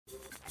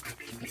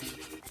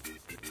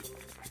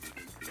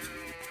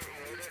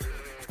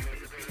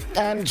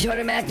I'm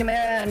Jordan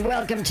McNamara, and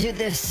welcome to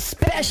this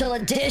special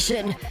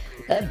edition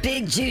of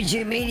Big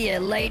Juju Media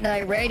Late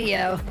Night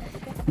Radio,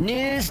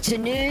 News to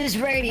News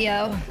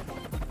Radio.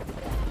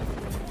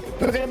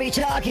 We're going to be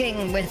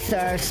talking with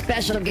our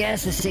special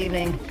guest this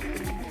evening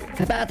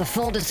about the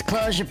Full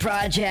Disclosure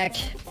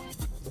Project,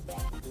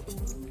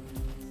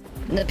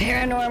 the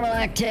paranormal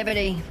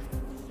activity,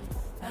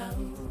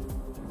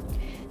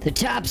 the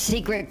top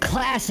secret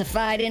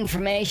classified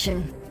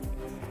information,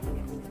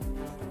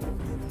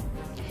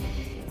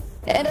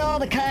 and all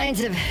the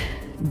kinds of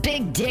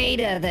big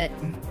data that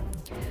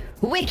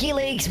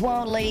WikiLeaks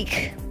won't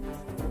leak,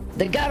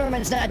 the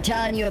government's not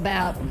telling you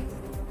about,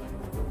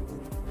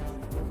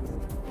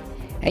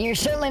 and you're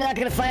certainly not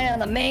going to find it on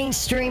the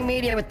mainstream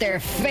media with their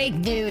fake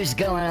news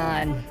going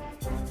on.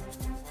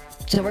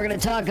 So we're going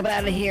to talk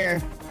about it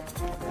here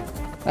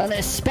on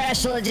this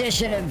special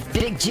edition of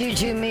Big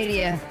Juju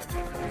Media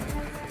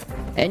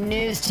and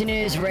News to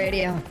News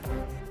Radio.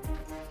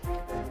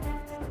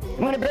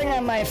 I'm going to bring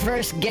on my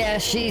first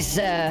guest. She's,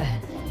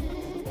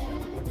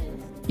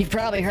 you've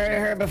probably heard of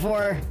her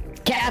before,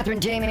 Catherine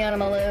Damiano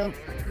Malou.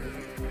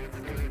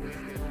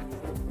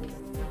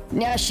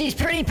 Now, she's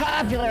pretty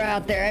popular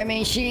out there. I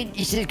mean,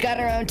 she's got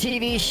her own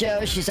TV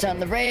show. She's on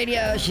the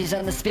radio. She's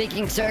on the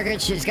speaking circuit.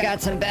 She's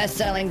got some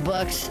best-selling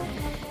books.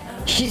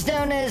 She's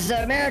known as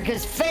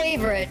America's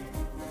favorite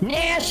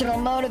national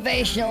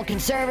motivational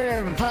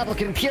conservative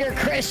Republican pure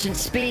Christian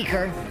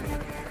speaker.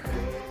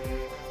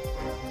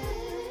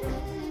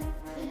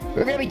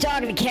 We're going to be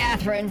talking to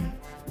Catherine.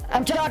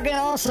 I'm talking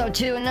also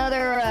to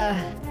another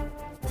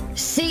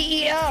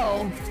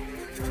CEO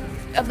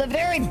of the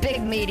very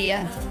big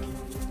media.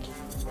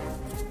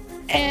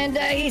 And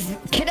he's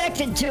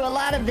connected to a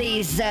lot of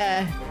these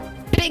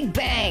big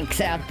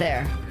banks out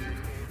there.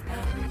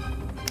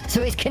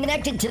 So he's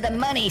connected to the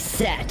money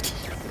set.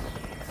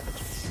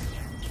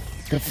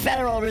 The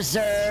Federal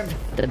Reserve,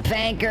 the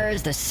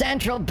bankers, the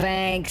central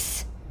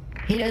banks.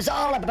 He knows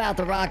all about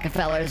the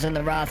Rockefellers and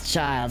the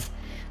Rothschilds.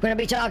 We're going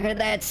to be talking to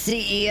that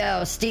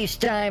CEO, Steve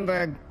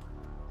Steinberg.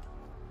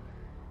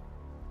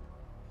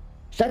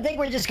 So I think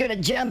we're just going to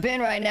jump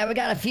in right now. We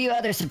got a few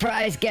other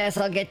surprise guests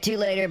I'll get to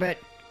later, but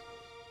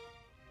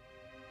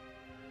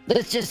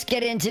let's just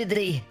get into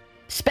the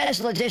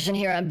special edition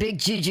here on Big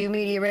Juju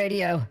Media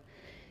Radio,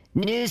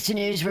 News to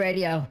News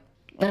Radio.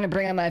 I'm going to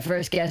bring on my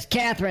first guest,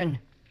 Catherine.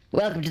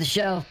 Welcome to the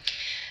show.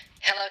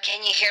 Hello,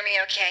 can you hear me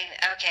okay?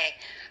 Okay.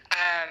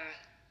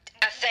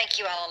 Thank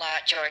you all a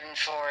lot, Jordan,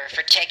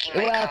 for taking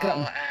my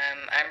call.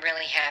 I'm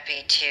really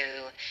happy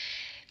to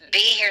be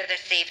here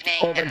this evening.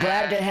 Well, we're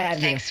glad to have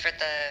you. Thanks for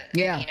the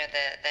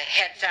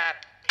heads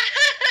up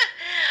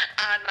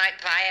on my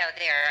bio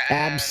there.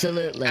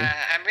 Absolutely.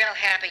 I'm real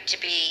happy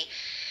to be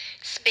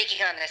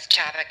speaking on this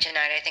topic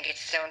tonight. I think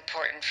it's so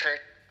important for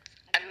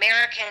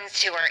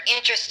Americans who are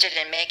interested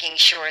in making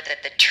sure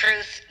that the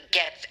truth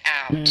gets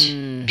out.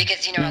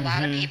 Because, a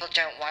lot of people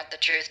don't want the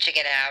truth to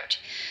get out.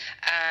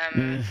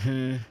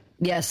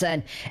 Yes,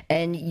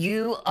 and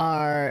you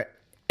are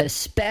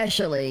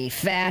especially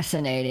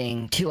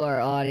fascinating to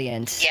our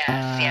audience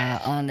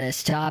on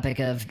this topic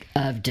of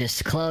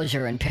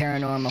disclosure and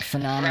paranormal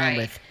phenomena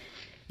with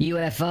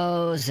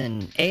UFOs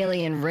and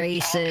alien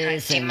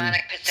races and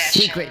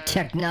secret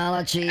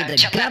technology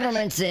the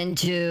government's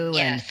into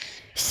and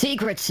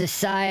secret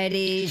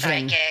societies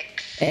and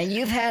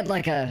you've had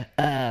like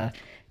a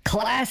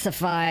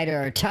classified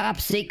or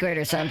top secret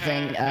or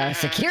something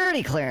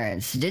security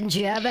clearance. Didn't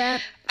you have that?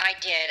 I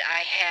did.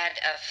 I had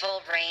a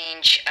full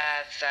range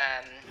of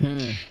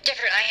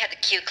different. I had the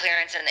Q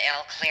clearance and the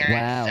L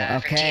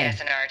clearance for TS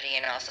and RD,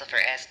 and also for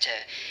S to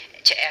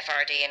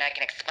FRD, and I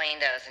can explain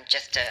those in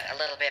just a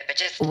little bit. But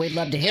just we'd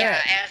love to hear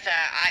it. As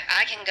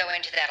I can go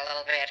into that a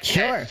little bit.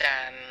 Sure. Because,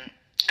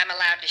 I'm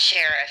allowed to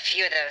share a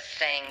few of those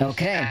things with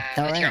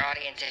your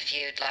audience if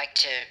you'd like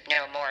to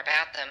know more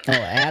about them. Oh,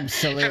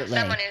 absolutely. From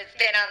someone who's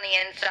been on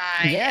the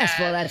inside. Yes,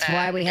 well, that's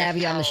why we have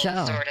you on the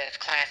show. Sort of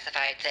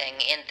classified thing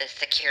in the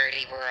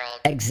security world.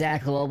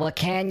 Exactly. Well, what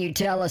can you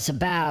tell us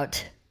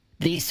about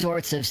these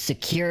sorts of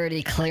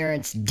security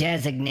clearance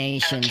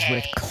designations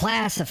with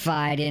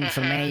classified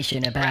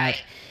information about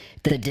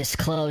the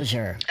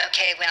disclosure?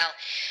 Okay, well,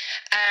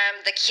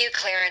 the Q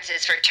clearance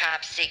is for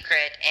top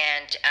secret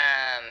and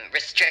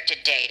restricted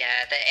data.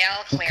 The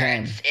L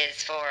clearance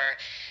is for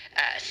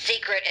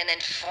secret and then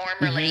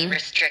formerly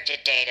restricted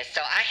data.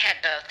 So I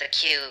had both the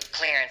Q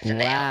clearance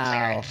and the L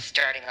clearance,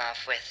 starting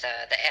off with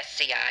the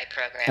SCI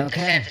program, the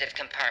Sensitive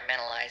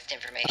Compartmentalized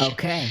Information.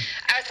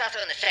 I was also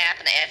in the SAP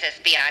and the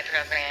SSBI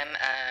program.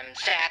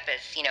 SAP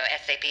is,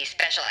 SAP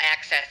Special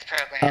Access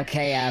Program.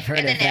 I've heard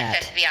of that. And then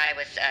SSBI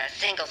was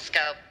Single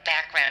Scope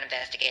Background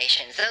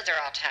Investigations. Those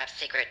are all top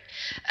secret.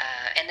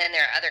 And then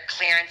there are other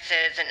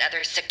clearances and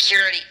other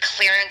security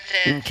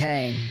clearances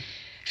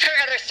for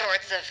other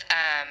sorts of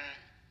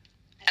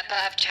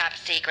above top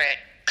secret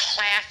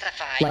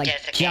classified like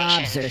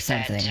designations jobs or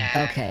something.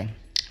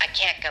 I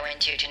can't go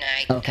into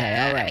tonight. Okay,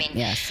 all right. I mean,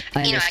 yes,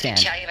 I understand.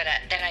 I can tell you, but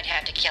then I'd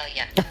have to kill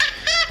you.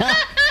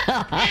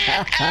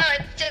 Oh,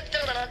 it's just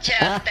a little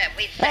stuff that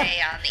we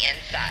say on the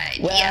inside.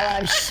 Well, yeah.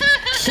 I'm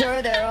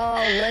sure they're all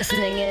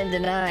listening in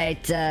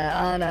tonight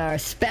on our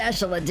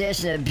special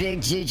edition of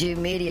Big Juju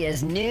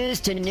Media's News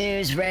to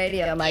News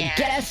Radio. My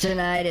guest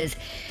tonight is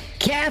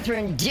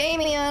Catherine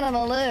Damiana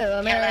Malou,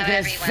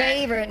 America's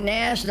favorite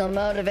national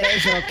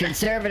motivational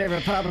conservative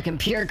Republican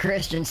pure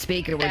Christian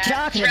speaker. We're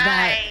talking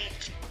about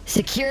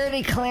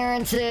security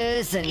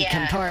clearances and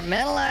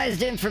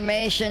compartmentalized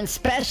information,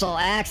 special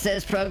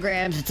access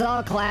programs. It's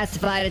all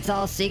classified, it's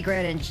all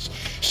secret, and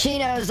she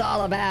knows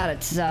all about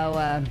it.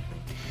 So,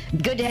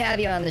 good to have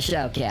you on the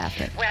show,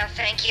 Catherine. Well,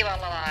 thank you a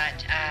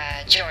lot,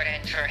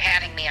 Jordan, for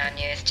having me on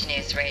News to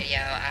News Radio.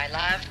 I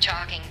love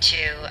talking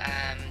to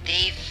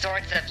these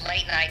sorts of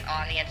late-night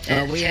audiences.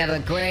 Oh, we have a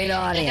great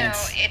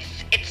audience. You know,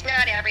 it's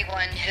not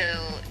everyone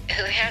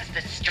who has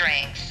the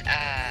strength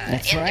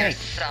in their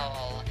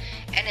soul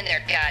and in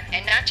their gut,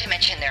 and not to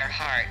mention their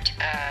heart,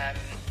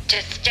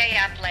 to stay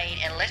up late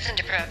and listen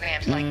to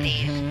programs like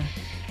these.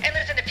 And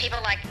listen to people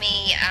like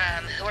me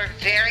who are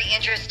very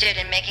interested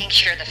in making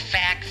sure the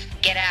facts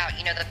get out.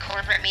 You know, the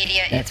corporate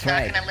media is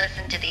not going to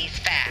listen to these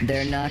facts.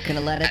 They're not going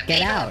to let it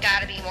get out. People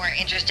have got to be more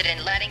interested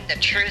in letting the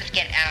truth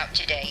get out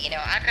today. You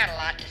know, I've got a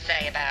lot to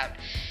say about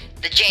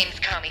the James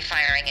Comey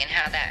firing and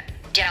how that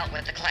dealt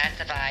with the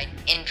classified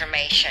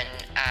information.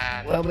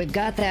 Well, we've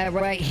got that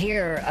right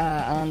here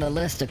on the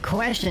list of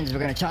questions we're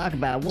going to talk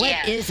about.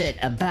 What is it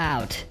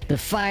about the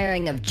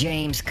firing of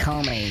James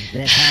Comey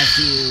that has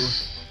you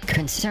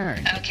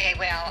concerned? Okay,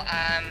 well,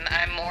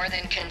 I'm more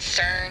than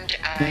concerned.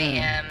 I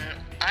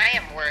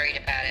am worried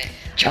about it,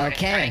 Jordan,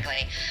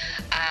 frankly.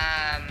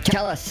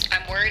 Tell us.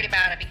 I'm worried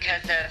about it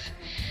because of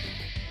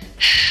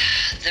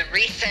the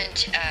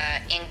recent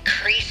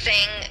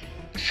increasing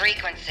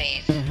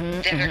frequencies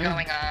that are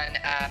going on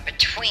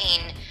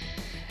between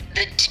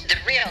the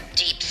real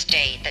deep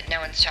state that no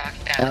one's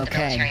talking about, the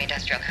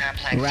military-industrial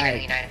complex here in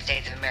the United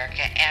States of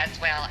America, as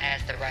well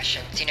as the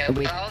Russians. You know,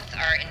 both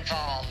are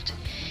involved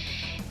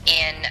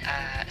in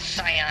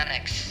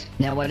psionics.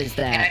 Now, what is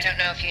that? And I don't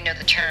know if you know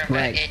the term,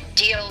 but it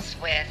deals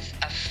with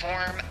a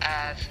form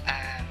of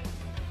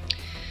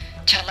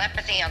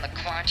telepathy on the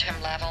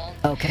quantum level.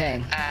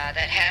 That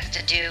has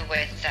to do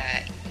with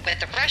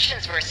the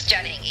Russians were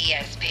studying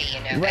ESP, you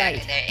know. Back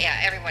in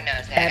the, everyone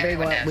knows that.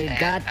 Everyone knows we've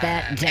got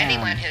that down.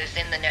 Anyone who's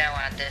in the know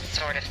on this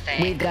sort of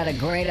thing. We've got a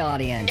great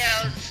audience.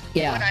 Knows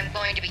what I'm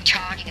going to be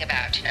talking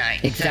about tonight.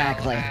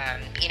 Exactly.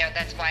 So, you know,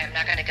 that's why I'm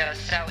not going to go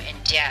so in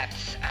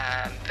depth,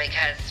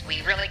 because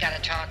we really got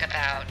to talk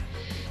about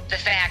the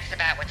facts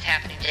about what's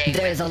happening today.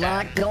 There's a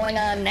lot going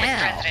on now.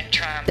 With President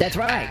Trump. That's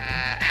right.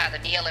 How the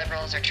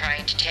neoliberals are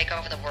trying to take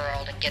over the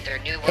world and get their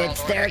new world order.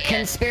 It's their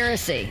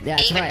conspiracy.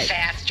 That's right. Even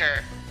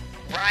faster.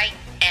 Right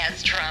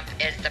as Trump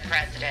is the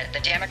president. The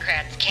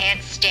Democrats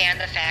can't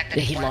stand the fact that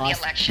he won lost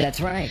the election. That's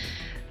right.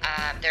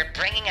 They're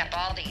bringing up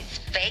all these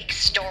fake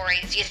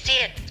stories. You see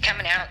it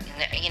coming out,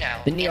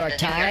 the New York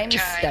Times.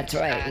 That's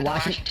right.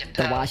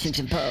 The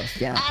Washington Post.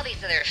 Yeah. All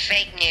these other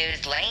fake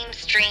news,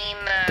 lamestream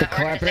the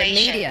corporate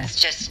media,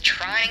 just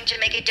trying to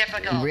make it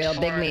difficult real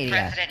for big the media.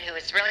 president, who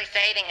is really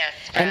saving us.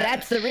 And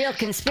that's the real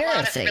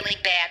conspiracy. A lot of really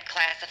bad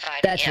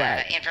classified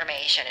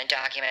information and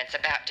documents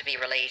about to be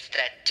released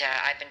that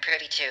I've been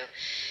privy to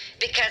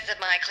because of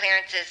my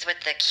clearances with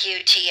the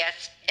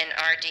QTS and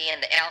RD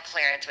and the L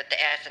clearance with the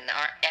S and the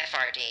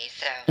FRD.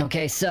 So.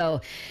 Okay,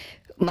 so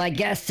my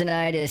guest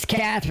tonight is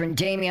Catherine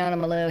Damiana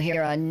Malou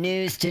here on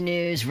News to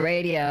News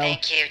Radio.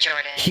 Thank you,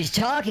 Jordan. She's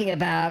talking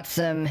about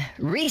some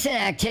recent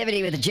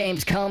activity with the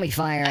James Comey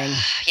firing.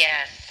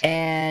 Yes.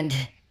 And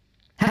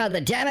how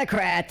the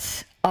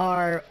Democrats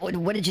are,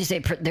 what did you say?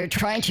 They're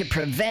trying to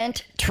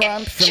prevent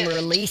Trump from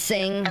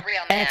releasing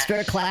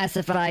extra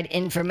classified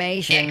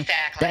information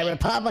that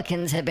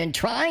Republicans have been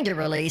trying to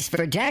release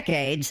for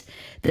decades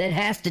that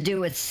has to do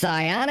with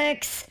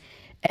psionics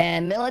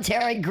and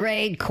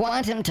military-grade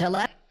quantum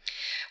telepathy.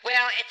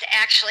 Well, it's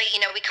actually,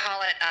 we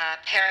call it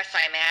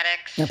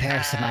paracymatics. No,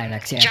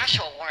 paracymatics,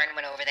 Joshua Warren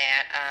went over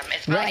that,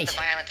 as well as the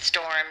violent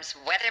storms,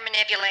 weather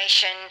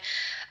manipulation,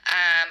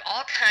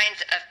 all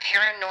kinds of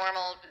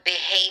paranormal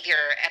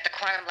behavior at the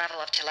quantum level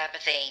of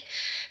telepathy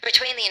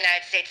between the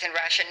United States and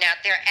Russia. Now,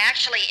 there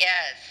actually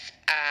is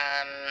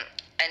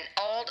an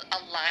old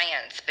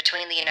alliance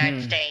between the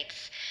United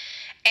States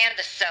and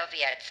the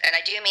Soviets, and I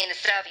do mean the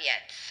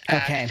Soviets,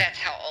 because that's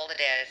how old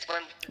it is.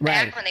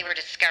 Back when they were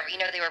discovered,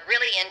 they were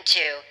really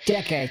into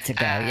decades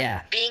ago,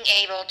 being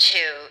able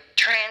to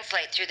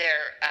translate through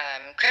their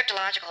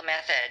cryptological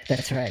methods.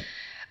 That's right.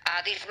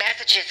 These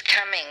messages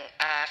coming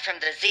from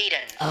the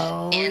Zetans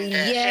in the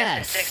fifth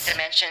and sixth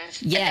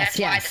dimensions. Yes,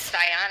 and that's why the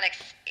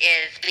psionics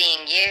is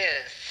being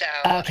used. So,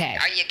 are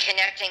you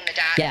connecting the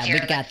dots here?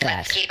 Yeah, we got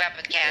that. Let's keep up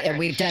with Catherine. Yeah,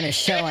 we've done a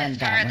show on that one. This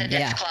is part of the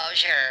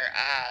disclosure.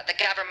 The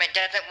government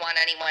doesn't want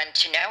anyone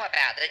to know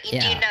about it. Do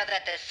you know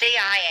that the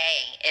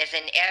CIA is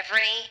in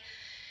every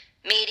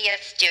media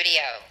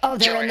studio? Oh,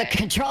 they're in the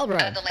control room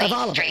of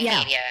all of it.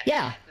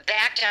 Media,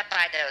 backed up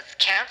by those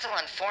Council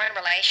on Foreign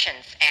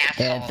Relations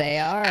assholes. There they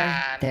are.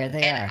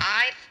 And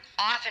I've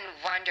often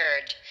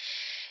wondered,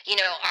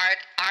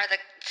 Are the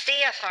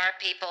CFR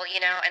people,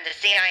 and the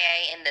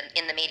CIA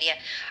in the media,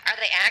 are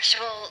they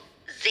actual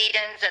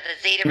Zetans of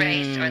the Zeta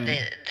race or the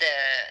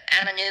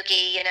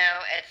Anunnaki?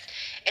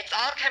 It's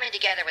all coming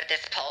together with this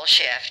pole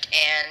shift,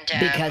 and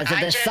because of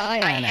the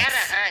psionics. I had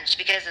a hunch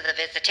because of the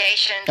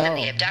visitations and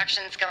the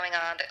abductions going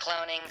on, the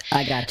cloning,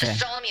 I gotcha. the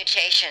soul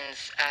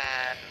mutations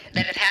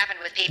that have happened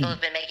with people who've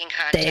been making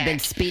contact. They've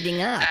been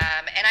speeding up.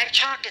 And I've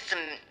talked to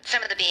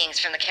some of the beings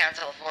from the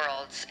Council of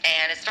Worlds,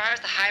 and as far as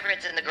the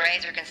hybrids and the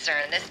greys are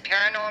concerned, this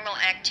paranormal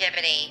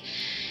activity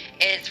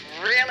is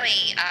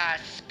really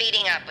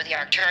speeding up with the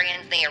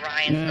Arcturians, the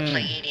Orions, and the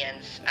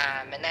Pleiadians,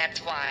 and that's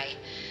why.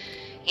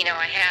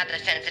 I have the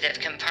sensitive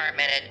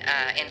compartmented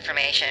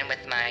information with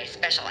my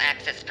special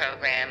access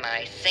program,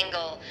 my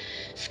single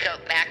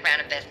scope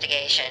background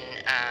investigation,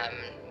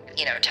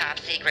 top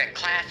secret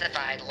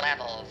classified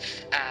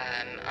levels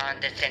on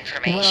this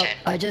information.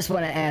 Well, I just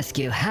want to ask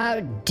you,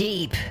 how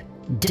deep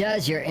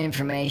does your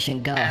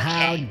information go? Okay.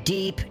 How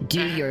deep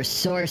do your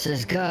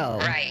sources go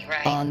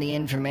on the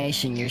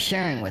information you're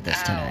sharing with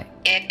us tonight?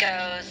 It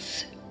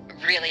goes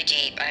really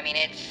deep. I mean,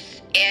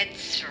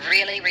 it's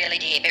really, really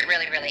deep. It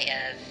really, really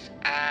is.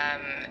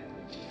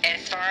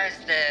 As far as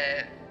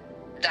the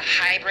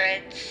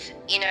hybrids,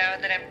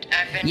 that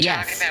I've been talking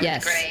about with the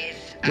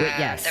Greys,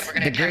 that we're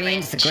going to come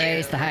greens, the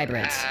Greys, the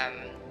hybrids.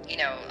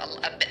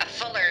 A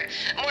fuller,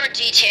 more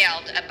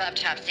detailed, above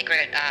top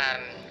secret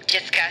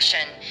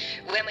discussion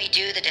when we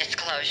do the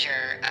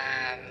disclosure.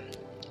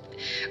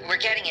 We're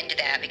getting into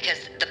that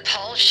because the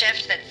pole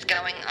shift that's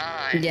going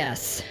on.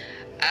 Yes.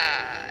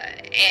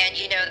 And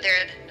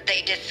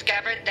they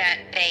discovered that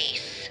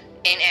base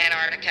in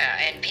Antarctica,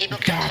 and people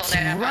can pull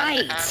that up on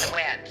the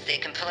webs. They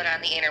can pull it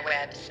on the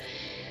interwebs.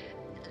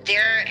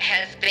 There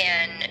has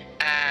been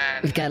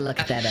we've got to look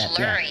at that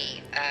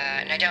flurry,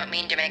 and I don't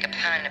mean to make a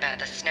pun about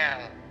the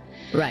snow.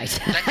 Right.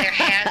 But there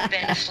has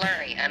been a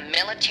flurry, a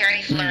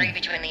military flurry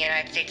between the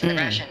United States and the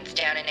Russians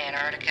down in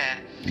Antarctica.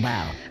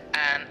 Wow.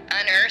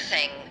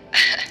 Unearthing,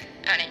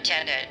 pun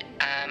intended,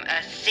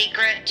 a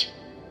secret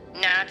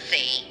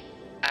Nazi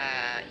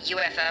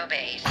UFO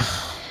base.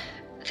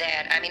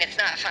 That, it's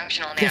not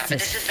functional now, but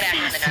this is back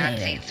when the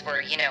Nazis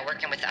were,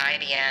 working with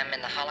IBM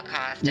and the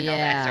Holocaust and all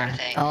that sort of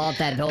thing. All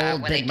that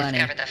old big money.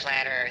 When they discovered the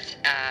flat Earth.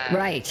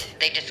 Right.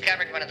 They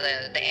discovered one of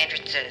the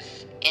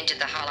entrances into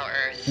the hollow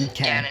Earth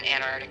down in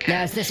Antarctica.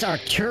 Now, is this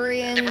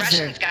Arcturians? The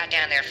Russians got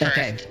down there first.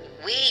 Okay.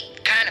 We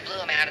kind of blew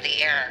them out of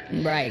the air.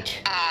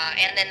 Right.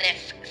 And then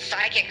this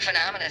psychic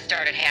phenomena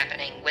started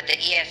happening with the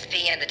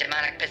ESP and the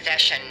demonic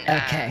possession.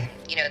 Okay.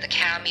 The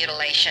cow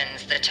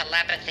mutilations, the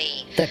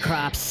telepathy. The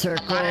crop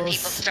circles, a lot of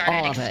people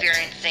started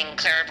experiencing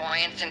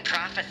clairvoyance and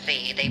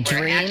prophecy. They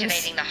were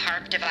activating the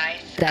HARP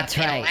device up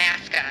in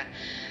Alaska.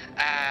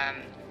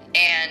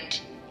 And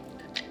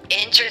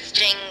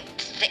interesting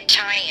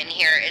tie-in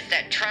here is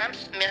that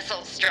Trump's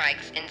missile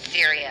strikes in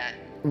Syria,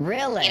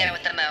 really,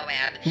 with the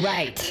Moab,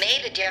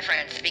 made a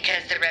difference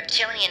because the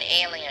reptilian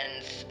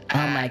aliens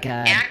oh my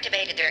God,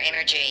 activated their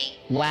energy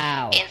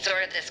in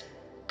sort of this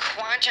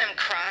quantum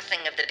crossing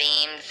of the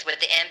beams with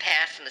the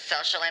empaths and the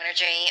social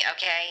energy,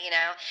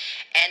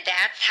 and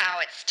that's how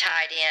it's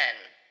tied in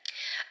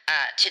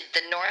to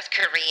the North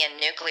Korean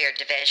nuclear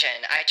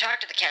division. I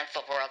talked to the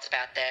Council of Worlds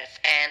about this,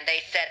 and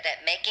they said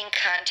that making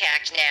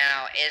contact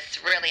now is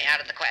really out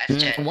of the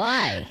question.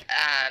 Why?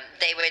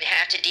 They would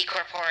have to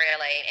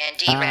decorporeate and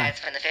deraz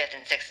from the fifth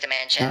and sixth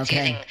dimensions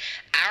using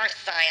our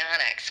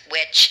psionics,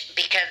 which,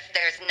 because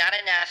there's not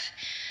enough...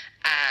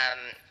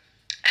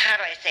 how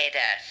do I say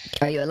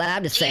this? Are you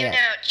allowed to say it?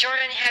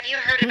 Jordan, have you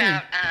heard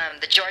about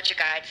the Georgia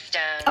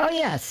Guidestones? Oh,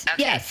 yes.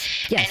 Okay. Yes.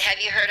 And have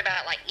you heard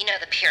about,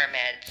 the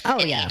pyramids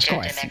in Egypt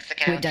and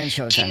Mexico? We've done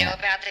shows on that. Do you know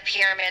about the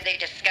pyramid they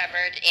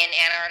discovered in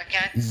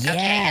Antarctica? Yes. Okay,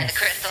 and the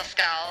crystal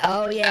skulls?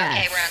 Oh, yes.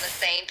 Okay, we're on the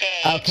same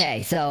page.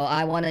 Okay, so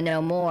I want to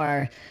know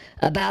more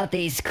about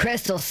these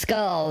crystal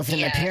skulls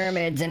and the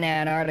pyramids in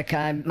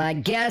Antarctica. My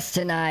guest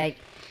tonight...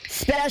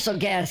 Special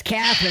guest,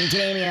 Catherine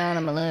Damiana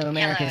Malou,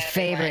 America's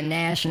favorite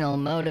national,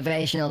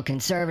 motivational,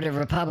 conservative,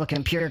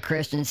 Republican, pure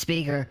Christian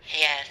speaker.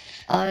 Yes.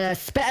 On a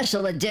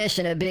special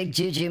edition of Big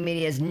Juju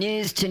Media's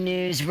News to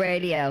News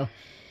Radio.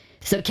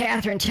 So,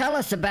 Catherine, tell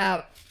us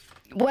about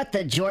what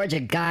the Georgia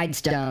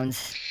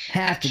Guidestones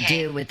have to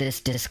do with this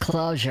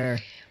disclosure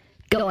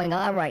going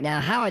on right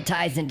now, how it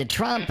ties into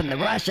Trump and the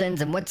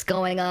Russians and what's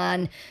going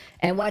on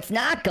and what's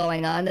not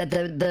going on that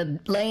the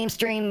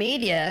mainstream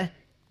media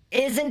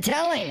isn't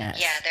telling us.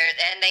 Yeah,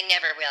 and they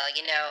never will.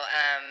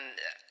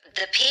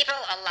 The people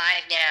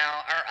alive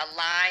now are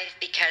alive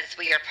because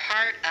we are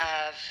part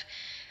of...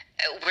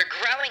 We're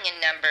growing in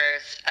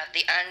numbers of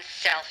the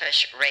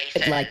unselfish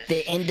races. Like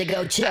the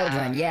indigo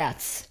children,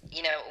 yes.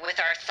 With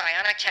our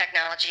psionic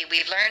technology,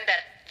 we've learned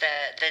that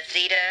the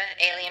Zeta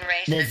alien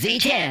race... The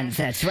Zetans,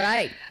 that's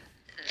right.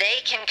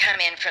 they can come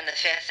in from the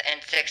fifth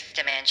and sixth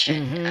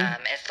dimension,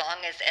 as long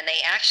as, and they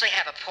actually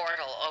have a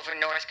portal over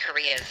North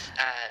Korea's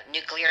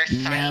nuclear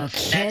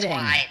sites. No kidding.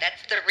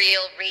 That's the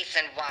real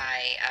reason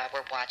why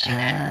we're watching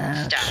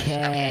that stuff.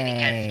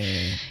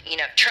 Okay,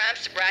 because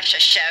Trump's Russia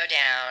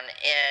showdown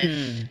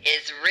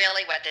is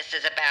really what this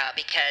is about.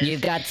 Because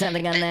you've got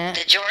something on that.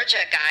 The Georgia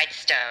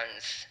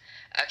Guidestones.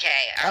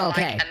 Are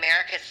like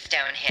America's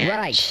Stonehenge.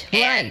 Right.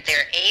 And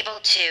they're able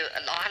to,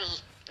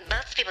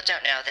 most people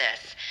don't know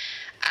this,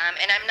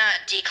 and I'm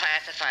not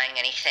declassifying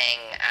anything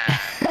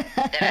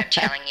that I'm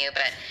telling you,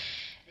 but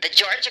the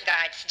Georgia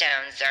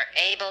Guidestones are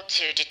able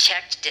to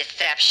detect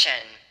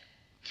deception.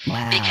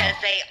 Wow. Because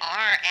they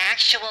are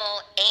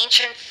actual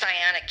ancient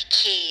psionic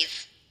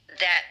keys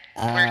that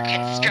were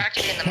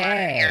constructed in the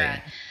modern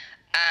era.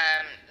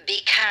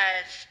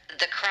 Because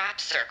the crop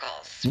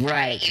circles.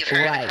 Right. You've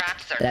heard of the crop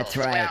circles. That's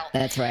right. Well,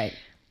 that's right.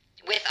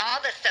 With all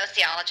the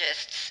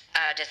sociologists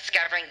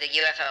discovering the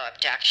UFO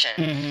abductions,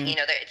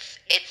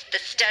 it's the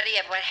study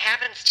of what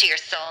happens to your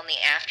soul in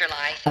the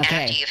afterlife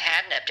after you've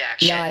had an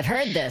abduction. No, I've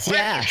heard this. Or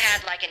yes. you've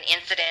had like an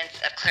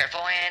incident of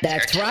clairvoyance,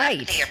 that's or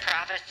telepathy, or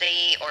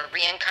prophecy, or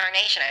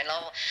reincarnation. I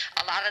know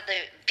a lot of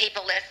the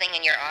people listening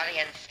in your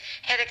audience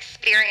have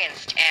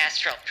experienced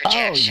astral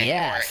projection,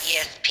 or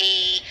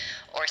ESP,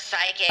 or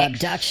psychic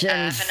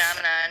abductions,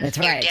 phenomenon, that's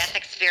near-death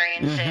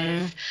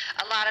experiences.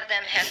 A lot of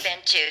them have been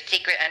to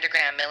secret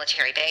underground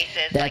military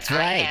bases, that's like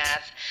right. I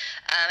have.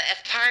 As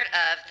part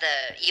of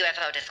the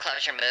UFO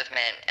disclosure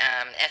movement,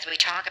 as we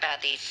talk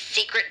about these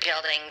secret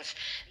buildings,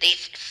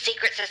 these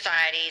secret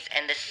societies,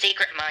 and the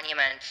secret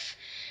monuments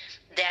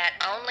that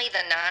only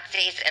the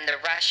Nazis and the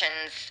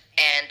Russians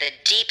and the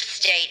deep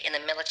state in the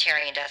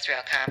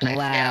military-industrial complex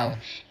know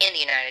in the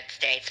United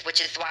States,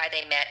 which is why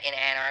they met in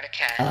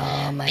Antarctica.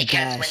 Oh, my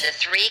because gosh. when the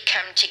three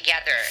come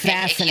together,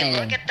 and if you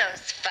look at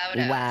those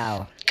photos,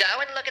 go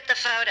and look at the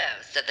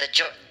photos of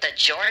the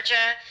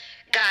Georgia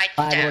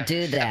Guidestones. I will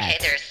do that. Okay,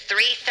 there's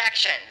 3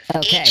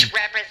 sections, each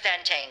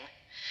representing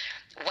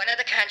one of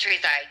the countries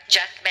I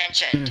just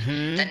mentioned,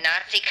 the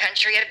Nazi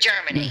country of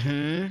Germany,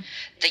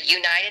 the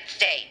United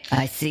States,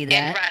 I see that.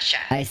 and Russia.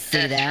 I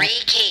see the 3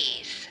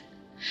 keys.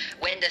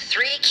 When the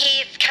 3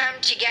 keys come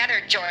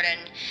together, Jordan,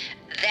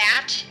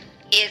 that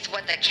is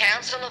what the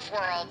Council of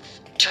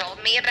Worlds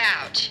told me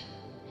about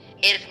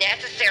is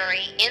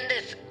necessary in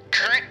this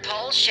current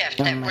pole shift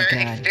that we're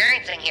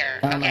experiencing here.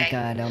 Oh my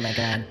God, oh my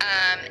God.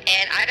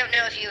 And I don't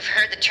know if you've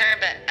heard the term,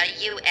 but a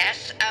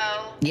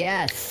USO?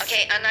 Yes.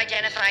 Okay,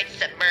 unidentified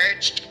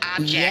submerged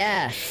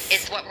object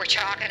is what we're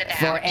talking about.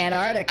 For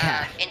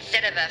Antarctica.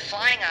 Instead of a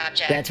flying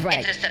object, that's right.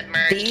 it's a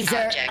submerged These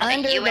object. are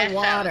under USO, the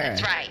water.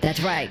 That's right. That's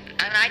right.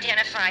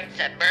 Unidentified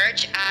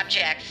submerged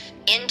objects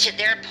into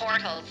their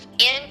portals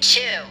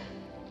into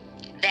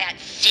that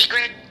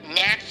secret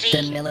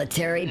Nazi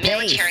military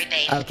base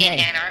in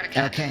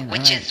Antarctica,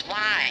 which is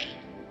why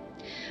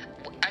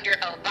under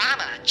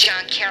Obama,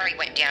 John Kerry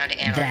went down to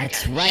Antarctica.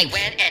 That's right. He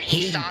went and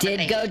he saw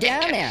did go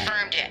down there.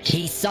 Confirmed it.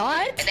 He saw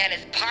it? And that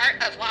is part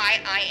of why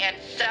I am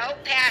so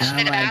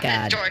passionate about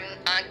this, Jordan,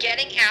 on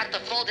getting out the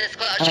full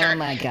disclosure. Oh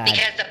my God.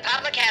 Because the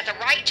public has a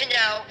right to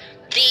know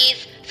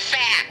these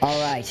facts. All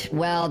right.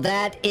 Well,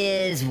 that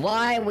is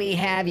why we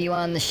have you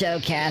on the show,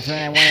 Catherine.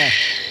 I want to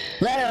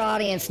let our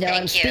audience know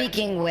I'm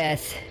speaking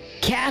with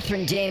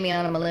Catherine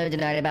Damiano Malou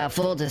tonight about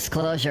full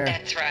disclosure.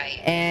 That's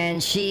right.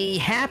 And she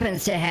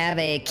happens to have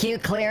a Q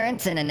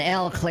clearance and an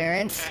L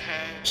clearance.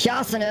 She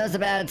also knows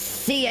about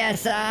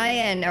SCI,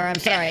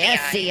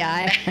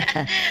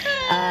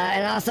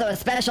 and also a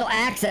special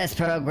access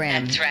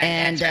program. That's right.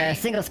 And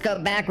single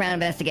scope background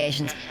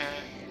investigations.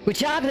 We're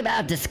talking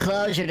about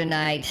disclosure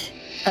tonight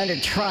under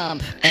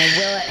Trump, and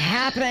will it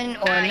happen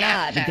or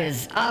not?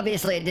 Because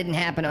obviously it didn't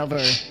happen under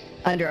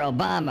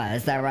Obama,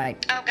 is that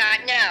right? Oh God,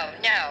 no.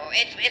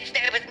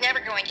 It was never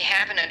going to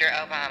happen under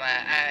Obama.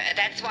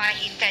 That's why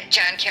he sent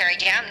John Kerry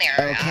down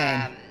there.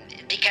 Okay.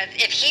 Because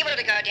if he were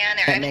to go down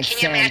there, can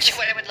you imagine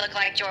what it would look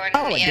like, Jordan?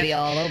 Oh, it'd be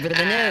all over the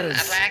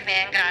news. A black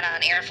man got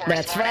on Air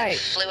Force One and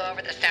flew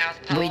over the South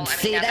Pole. We'd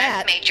see that.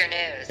 That's major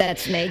news.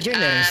 That's major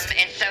news.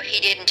 And so he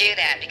didn't do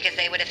that because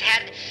they would have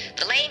had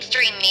the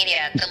mainstream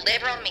media, the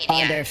liberal media,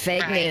 on their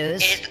fake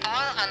news. It's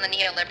all on the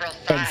neoliberal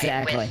side.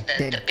 Exactly. With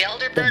the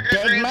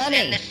Bilderberger groups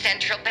and the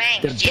central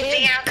banks. You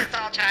see how this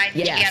all ties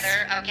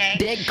together, okay?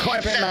 Big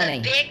corporate money.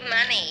 The big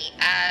money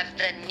of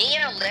the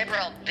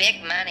neoliberal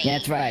big money.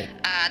 That's right.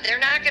 They're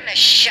not going to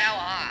show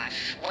off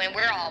when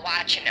we're all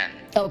watching them.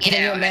 Oh, can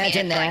you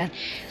imagine that? Like,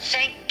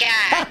 thank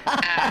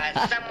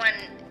God someone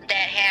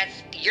that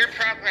has your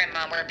program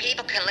on where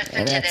people can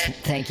listen to this.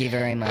 Thank you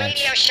very much.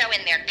 Radio show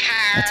in their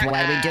car. That's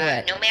why we do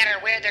it. No matter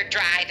where they're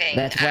driving.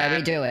 That's why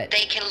we do it.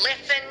 They can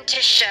listen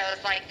to shows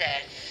like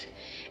this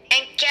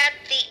and get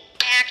the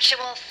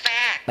actual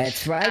facts.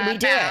 That's right, we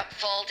do it. About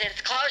full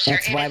disclosure.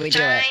 That's why we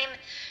do it. It's time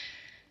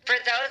for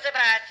those of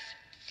us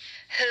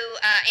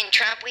who in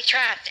Trump we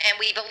trust, and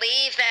we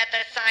believe that the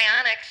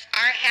psionics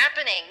are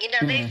happening. You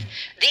know,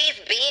 these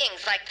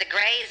beings like the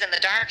Greys and the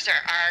Darks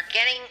are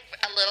getting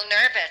a little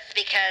nervous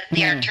because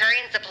the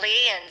Arcturians, the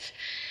Pleiadians,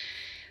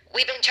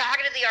 we've been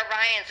talking to the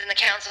Orions in the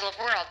Council of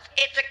Worlds.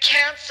 It's a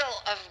Council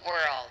of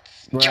Worlds,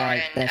 right,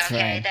 Jordan. That's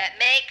okay, right. that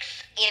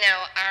makes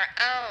our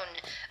own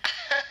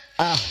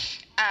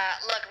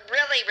look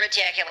really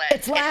ridiculous.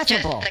 It's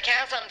laughable. Just, the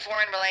Council on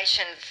Foreign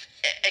Relations.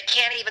 It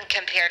can't even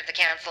compare to the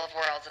Council of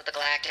Worlds of the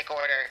Galactic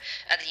Order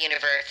of the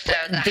Universe. So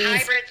the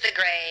hybrids, the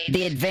grades,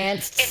 the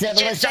advanced it's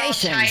civilizations.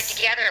 just all tied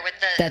together with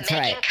the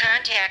making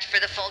contact for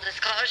the full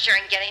disclosure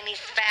and getting these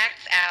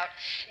facts out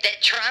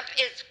that Trump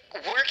is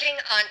working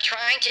on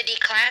trying to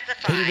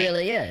declassify. He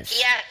really is.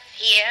 Yes,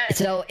 he is.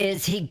 So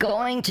is he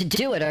going to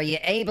do it? Are you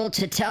able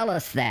to tell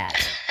us that?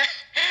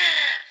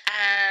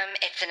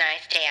 It's a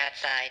nice day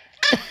outside.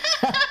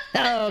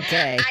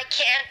 Okay. I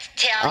can't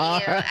tell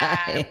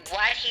you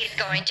what he's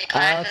going to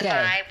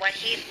classify, what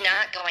he's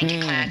not going to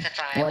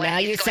classify. Well, what now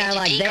he's you going sound to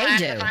like they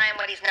do. declassify and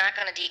what he's not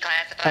going to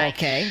declassify.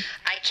 Okay.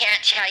 I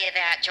can't tell you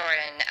that,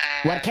 Jordan.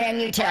 What can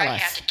you tell or us? I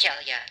have to kill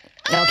you.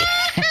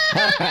 Okay.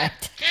 All right.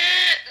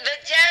 But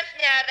just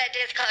now that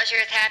disclosure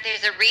has happened,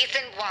 there's a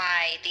reason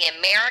why the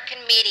American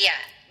media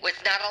was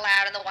not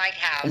allowed in the White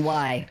House.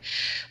 Why?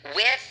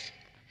 With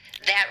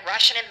that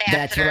Russian ambassador.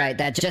 That's right.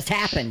 That just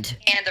happened.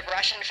 And the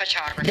Russian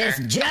photographer. This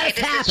just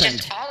happened.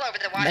 Is just all over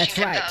the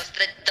Washington Post.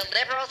 The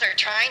liberals are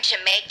trying to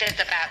make this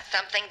about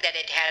something that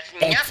it has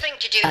nothing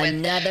to do with.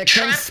 Another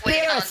Trump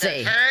conspiracy. Was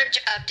on the verge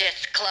of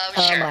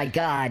disclosure. Oh my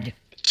God.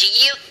 Can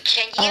you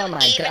even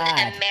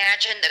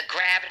imagine the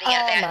gravity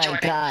of that, Jordan?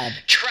 Oh my God.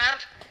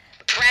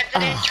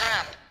 President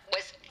Trump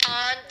was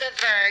on the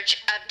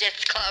verge of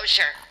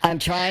disclosure. I'm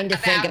trying to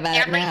think about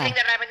it now. Everything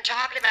that I've been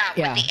talking about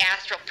with the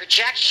astral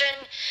projection,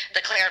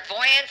 the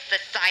clairvoyance, the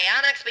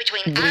psionics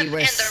between us and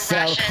the so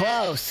Russians,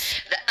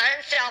 close. the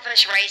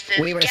unselfish races,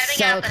 we were getting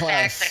so out the close.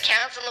 facts, the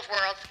Council of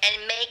Worlds, and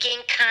making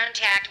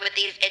contact with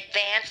these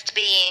advanced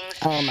beings.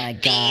 Oh my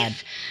God.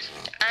 These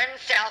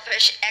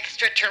unselfish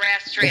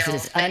extraterrestrials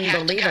this is that have to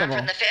come unbelievable.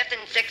 from the fifth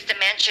and sixth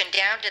dimension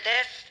down to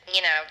this,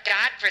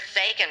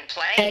 God-forsaken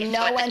place and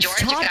no with one's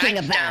the Georgia talking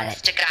about Guidestones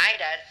it. to guide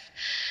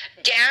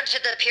us down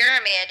to the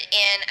pyramid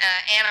in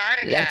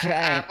Antarctica, That's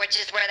right. which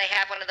is where they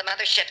have one of the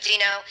motherships.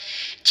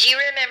 Do you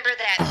remember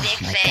that big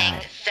thing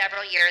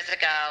several years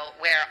ago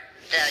where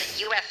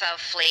the UFO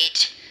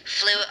fleet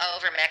flew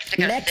over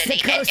Mexico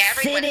City and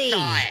everyone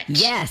saw it?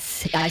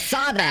 Yes, I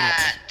saw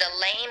that. The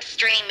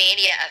lamestream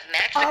media of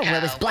Mexico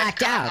it was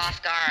blacked out.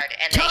 Off guard,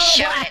 and Total they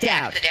showed blacked it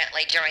out.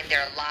 accidentally during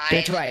their live.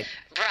 That's right.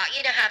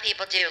 You know how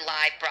people do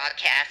live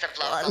broadcasts of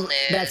local news.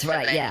 That's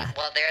right. Then, yeah.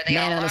 Well, there they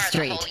Man all on the are.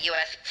 street. The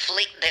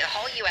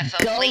whole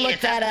UFO Go fleet. look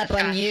is that up up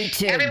in on the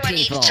sky. YouTube, Everyone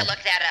people. needs to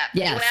look that up.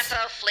 Yes.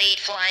 UFO fleet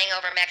flying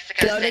over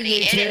Mexico Go to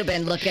City. YouTube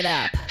and look it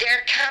up.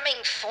 They're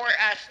coming for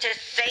us to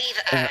save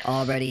us. They're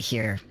already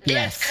here.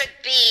 Yes. This could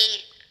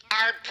be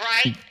our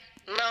bright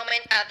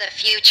moment of the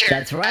future.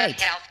 That's right.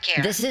 Of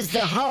healthcare. This is the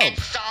hope. And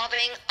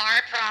solving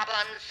our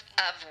problems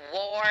of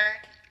war,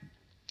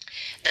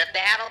 the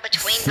battle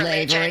between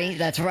slavery. religions,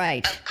 That's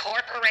right. of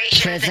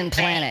corporations Prison and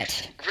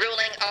planet. banks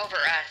ruling over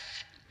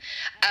us,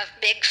 of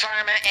big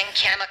pharma and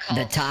chemicals,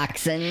 The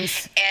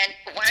toxins.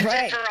 and once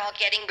and for all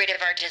getting rid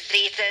of our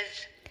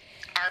diseases,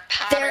 our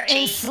They're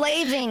poverty,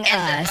 enslaving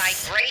and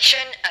us. the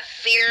vibration of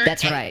fear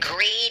That's and right.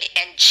 greed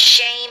and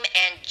shame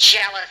and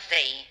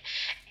jealousy.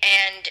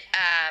 And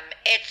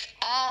it's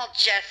all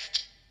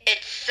just,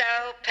 it's so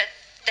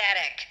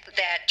pathetic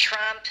that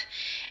Trump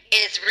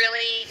is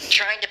really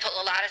trying to pull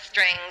a lot of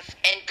strings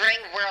and bring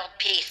world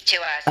peace to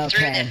us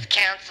through this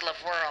Council of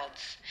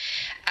Worlds.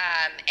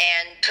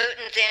 And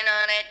Putin's in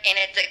on it, and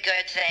it's a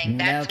good thing.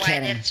 That's why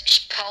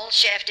this pole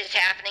shift is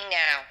happening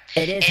now.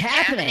 It's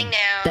happening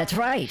now. That's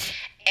right.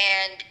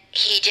 And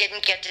he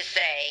didn't get to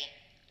say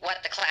what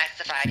the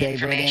classified They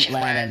information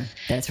wouldn't let was. him.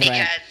 That's because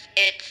right.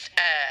 it's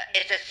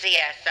a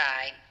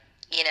CSI.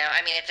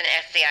 It's an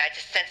SCI. It's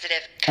a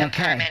sensitive,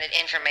 compartmented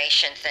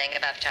information thing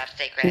about top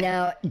secret.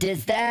 Now,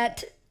 does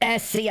that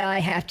SCI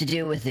have to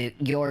do with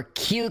your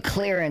Q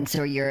clearance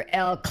or your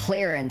L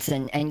clearance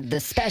and the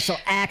special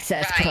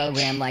access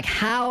program? Like,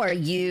 how are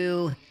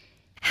you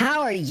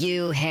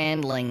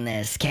handling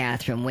this,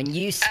 Catherine? When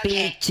you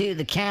speak to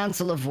the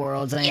Council of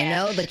Worlds, and I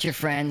know that you're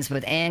friends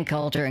with Ann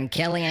Coulter and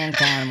Kellyanne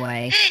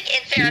Conway,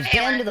 you've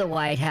been to the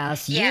White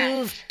House,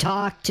 you've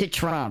talked to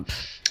Trump.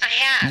 I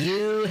have.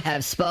 You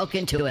have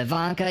spoken to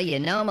Ivanka. You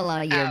know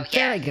Melania. You're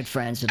very good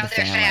friends with the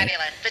family. They're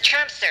fabulous. The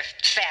Trumps are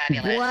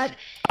fabulous. What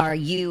are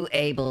you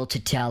able to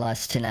tell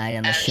us tonight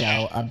on the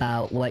show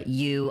about what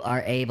you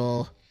are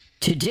able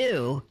to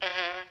do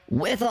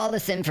with all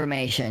this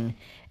information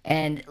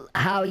and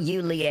how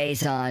you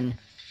liaison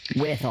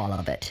with all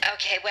of it?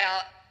 Okay,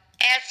 well,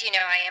 as you know,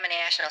 I am a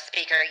national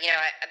speaker.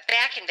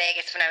 Back in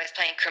Vegas when I was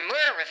playing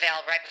Cremura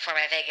Revel right before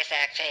my Vegas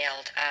act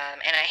failed,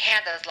 and I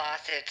had those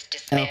lawsuits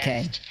dismissed.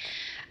 Okay.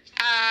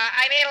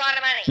 I made a lot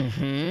of money.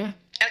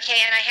 Mm-hmm. Okay,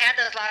 and I had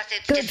those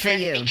lawsuits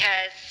dismissed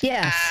because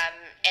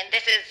and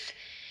this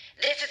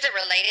is a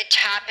related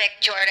topic,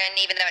 Jordan,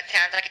 even though it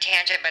sounds like a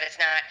tangent, but it's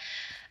not.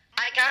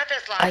 I got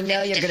those lawsuits I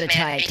know you're going to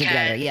tie it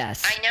together,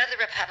 yes. I know the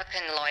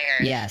Republican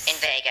lawyers in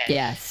Vegas.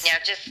 Yes. Now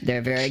just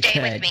they're very stay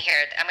good. with me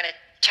here. I'm going to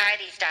tie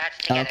these dots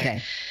together.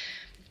 Okay.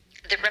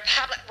 the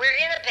Republic. We're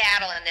in a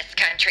battle in this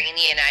country, in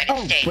the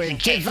United States. We're in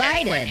case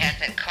divided. Anyone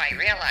hasn't quite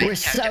realized We're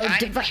how so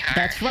divided we are.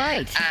 That's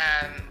right.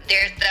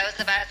 There's those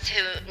of us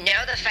who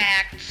know the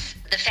facts,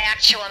 the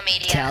factual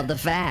media. Tell the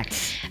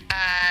facts.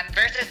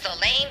 Versus the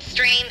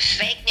lamestream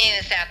fake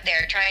news out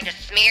there trying to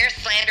smear,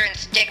 slander, and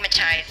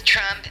stigmatize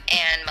Trump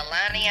and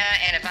Melania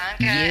and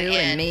Ivanka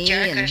and me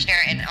Jared and Kushner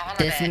and all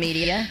of it. This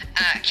media.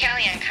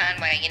 Kellyanne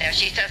Conway,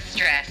 she's so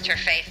stressed. Her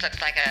face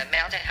looks like a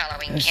melted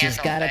Halloween candle. She's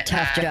got a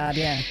tough job,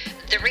 yeah.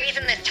 The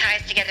reason this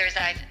ties together is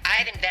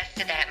I've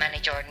invested that money,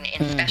 Jordan,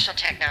 in special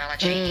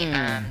technology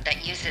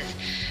that uses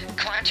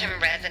quantum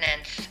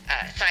resonance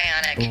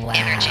psionic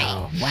energy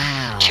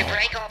to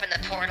break open the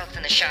portals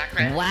and the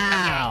chakras.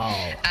 Wow.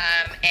 Okay.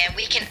 And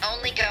we can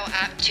only go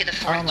up to the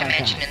fourth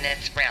dimension in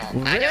this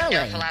realm. Really? I don't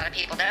know if a lot of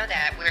people know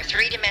that. We're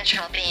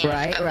three-dimensional beings,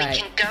 but we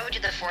can go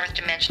to the fourth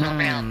dimensional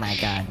realm. Oh, my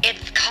God.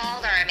 It's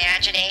called our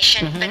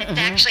imagination, but it's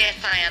actually a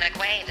psionic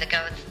wave that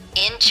goes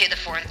into the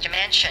fourth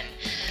dimension.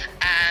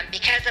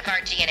 Because of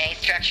our DNA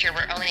structure,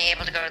 we're only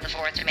able to go to the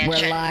fourth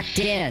dimension. We're locked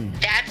in.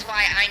 That's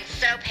why I'm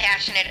so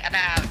passionate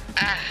about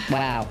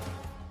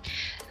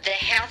the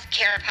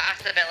healthcare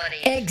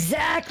possibilities.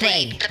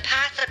 Exactly. The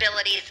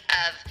possibilities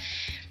of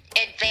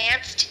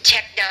advanced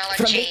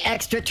technology from the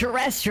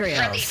extraterrestrials.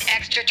 From these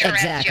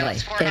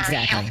extraterrestrials for our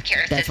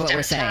healthcare That's system, what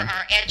we're saying. for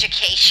our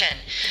education,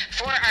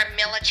 for our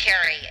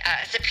military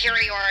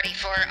superiority,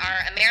 for our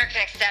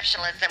American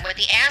exceptionalism, with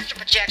the astral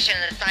projection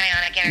and the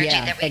psionic energy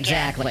that we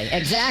get.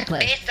 Exactly.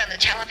 Based on the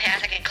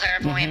telepathic and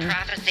clairvoyant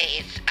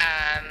prophecies,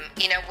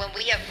 when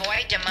we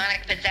avoid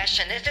demonic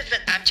possession,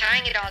 I'm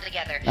tying it all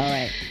together. All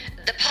right.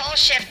 The pole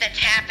shift that's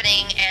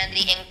happening and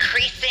the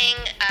increasing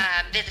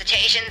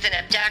visitations and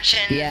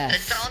abductions, the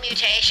soul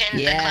mutations,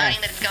 the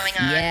cloning that's going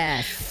on,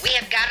 we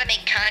have got to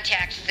make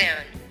contact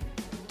soon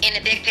in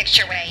a big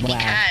picture way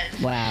because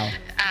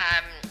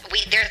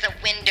there's a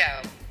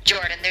window,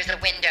 Jordan, there's a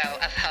window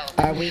of hope.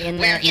 Are we in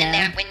that now? We're in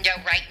that window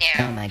right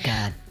now. Oh, my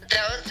God.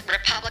 Those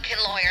Republican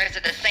lawyers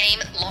are the same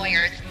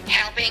lawyers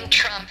helping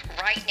Trump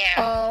right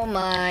now. Oh,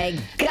 my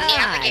God.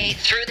 Navigate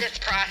through this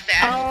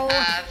process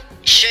of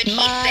should he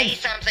say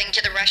something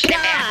to the Russian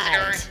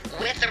ambassador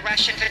with the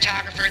Russian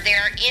photographer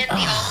there in the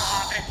Oval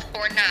Office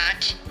or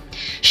not?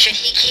 Should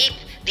he keep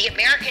the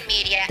American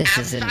media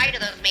outside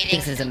of those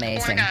meetings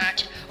or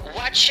not?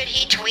 What should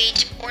he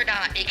tweet or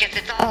not? Because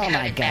it's all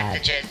coded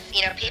messages.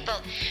 People,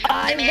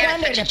 the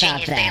man is such a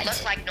genius. They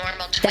look like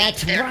normal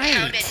tweets. They're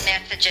coded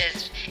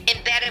messages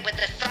embedded with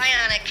the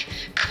psionic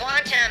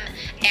quantum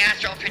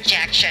astral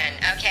projection.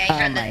 Okay,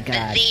 from the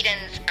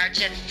Zedans are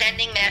just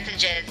sending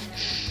messages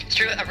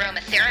through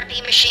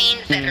aromatherapy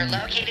machines that are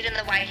located in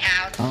the White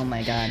House. Oh,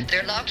 my God.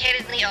 They're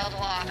located in the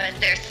Oval Office.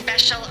 They're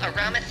special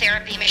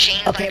aromatherapy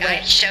machines I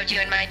showed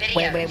you in my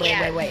video.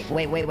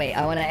 Wait.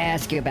 I want to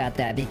ask you about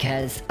that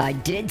because I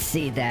did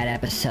see that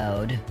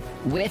episode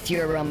with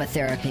your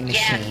aromatherapy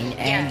machine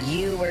and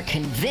you were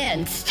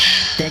convinced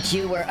that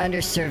you were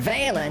under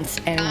surveillance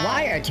and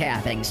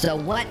wiretapping. So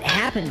what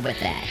happened with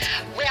that?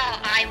 Well,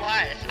 I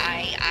was.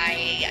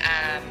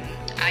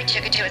 I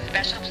took it to a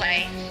special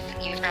place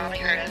you've probably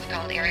heard of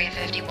called Area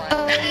 51.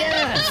 Oh,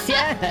 yes.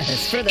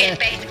 It's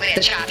basically a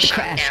chop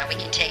shop now. We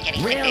can take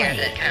anything there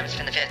that comes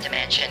from the fifth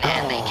dimension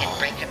and they can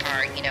break it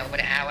apart,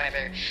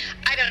 however.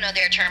 I don't know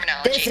their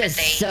terminology. This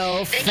is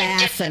so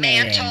fascinating. They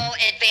can dismantle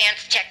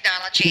advanced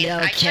technologies.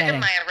 I took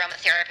my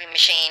aromatherapy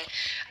machine.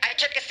 I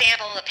took a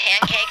sample of the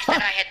pancakes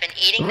that I had been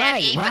eating that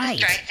eve with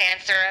the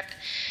streisand syrup.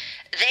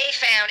 They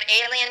found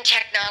alien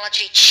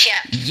technology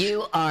chips.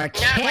 You are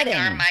kidding. Not like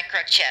our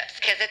microchips,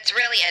 because it's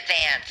really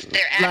advanced.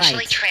 They're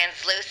actually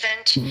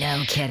translucent.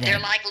 No kidding. They're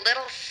like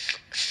little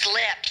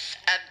slips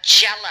of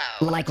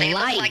Jell-O. They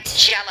look like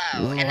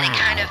Jell-O, and they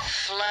kind of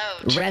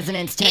float.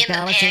 Resonance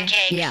technology? In the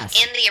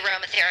pancakes, in the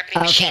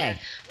aromatherapy machine,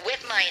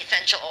 with my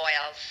essential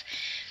oils.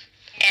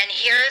 And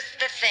here's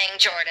the thing,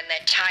 Jordan,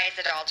 that ties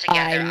it all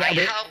together. I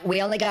hope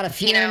we only got a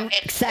few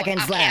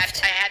seconds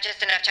left. I had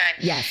just enough time.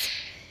 Yes.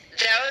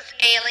 Those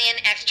alien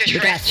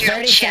extraterrestrial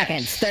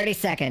 30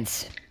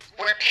 seconds.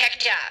 Were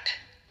picked up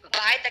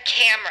by the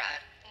camera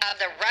of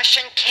the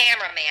Russian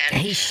cameraman.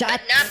 He shot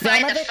but not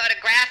by the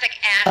photographic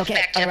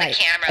aspect of the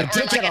camera, or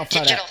like a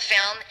digital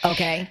film.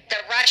 Okay.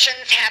 The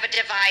Russians have a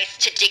device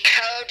to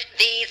decode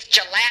these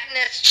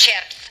gelatinous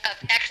chips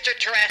of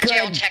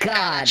extraterrestrial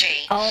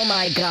technology. God. Oh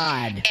my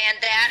God. And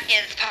that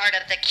is part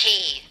of the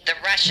key. The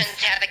Russians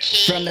have a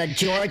key. From the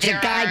Georgia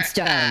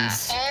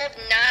Guidestones. Old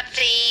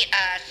Nazi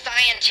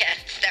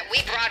scientists that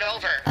we brought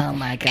over. Oh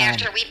my God.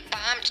 After we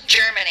bombed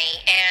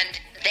Germany, and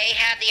they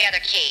have the other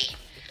key.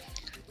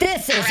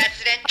 This is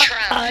President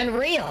Trump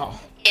unreal.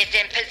 Is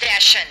in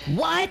possession.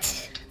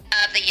 What?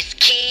 Of these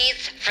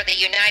keys for the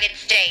United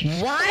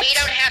States. What? We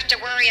don't have to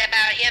worry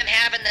about him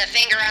having the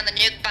finger on the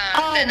nuke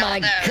bombs and all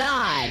those. Oh my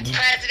God.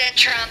 President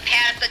Trump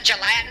has the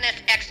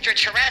gelatinous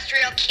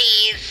extraterrestrial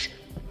keys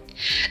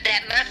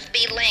that must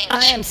be linked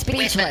I am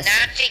speechless. with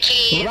the Nazi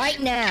keys right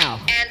now.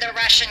 And the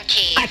Russian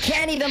keys. I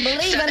can't even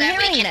believe I'm hearing this.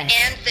 So that we can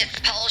end this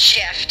pole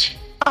shift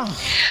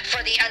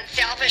for the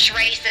unselfish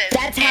races.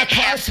 That's how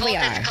close we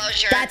are.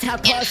 That's how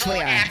close we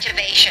are.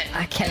 Activation.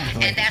 I cannot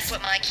believe And that's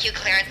what my Q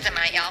clearance and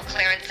my L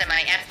clearance and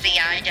my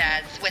SCI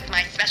does with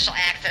my special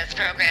access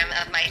program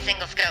of my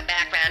single scope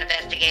background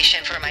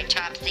investigation for my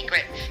top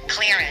secret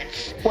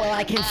clearance. Well,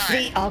 I can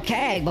see.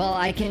 Okay. Well,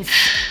 I can.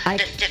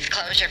 This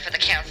disclosure for the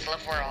Council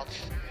of Worlds.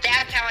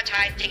 That's how it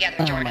ties together,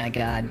 Jordan. Oh my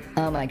God.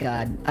 Oh my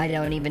God. I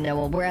don't even know.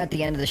 Well, we're at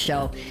the end of the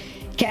show.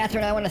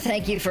 Catherine, I want to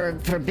thank you for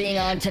being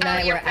on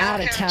tonight. We're out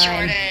of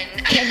time.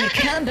 Jordan. Can you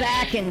come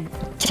back and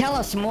tell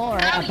us more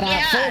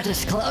about full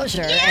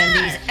disclosure and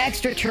these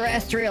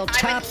extraterrestrial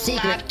top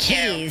secret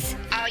keys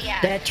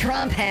that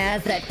Trump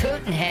has, that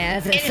Putin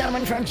has, and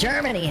someone from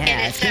Germany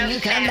has? Can you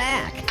come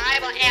back? I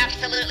will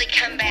absolutely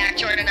come back,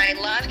 Jordan. I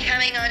love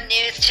coming on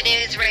News to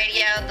News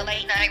Radio, the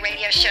late night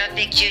radio show,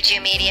 Big Juju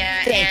Media.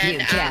 Thank you,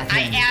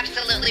 Catherine. I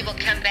absolutely will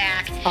come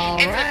back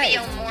and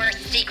reveal more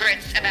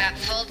secrets about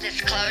full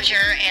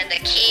disclosure and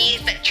the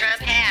keys that Trump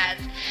has,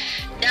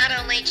 not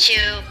only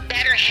to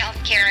better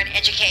healthcare and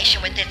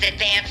education with this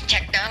advanced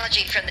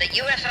technology from the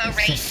UFO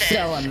races,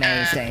 so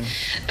amazing,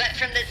 but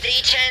from the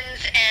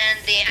Zetans and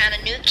the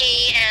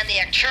Anunnaki and the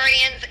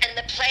Arcturians and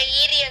the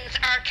Pleiadians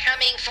are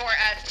coming for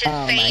us to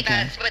save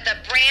us with a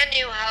brand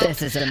new hope.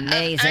 This is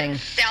amazing.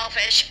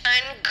 Unselfish,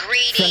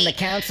 ungreedy, from the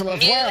Council of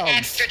new Worlds,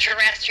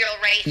 extraterrestrial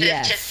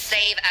races to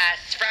save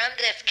us from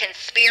this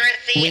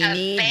conspiracy we of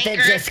need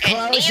bankers the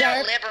disclosure.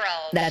 and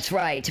neoliberals. That's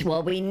right.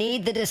 Well, we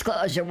need the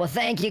disclosure. Well,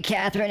 thank you,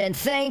 Catherine, and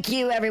thank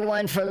you,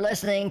 everyone, for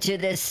listening to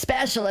this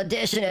special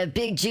edition of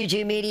Big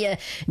Juju Media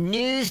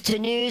News to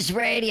News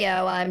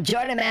Radio. I'm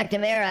Jordan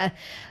McNamara,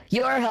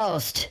 your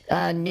host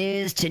on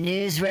News to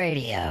News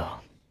Radio.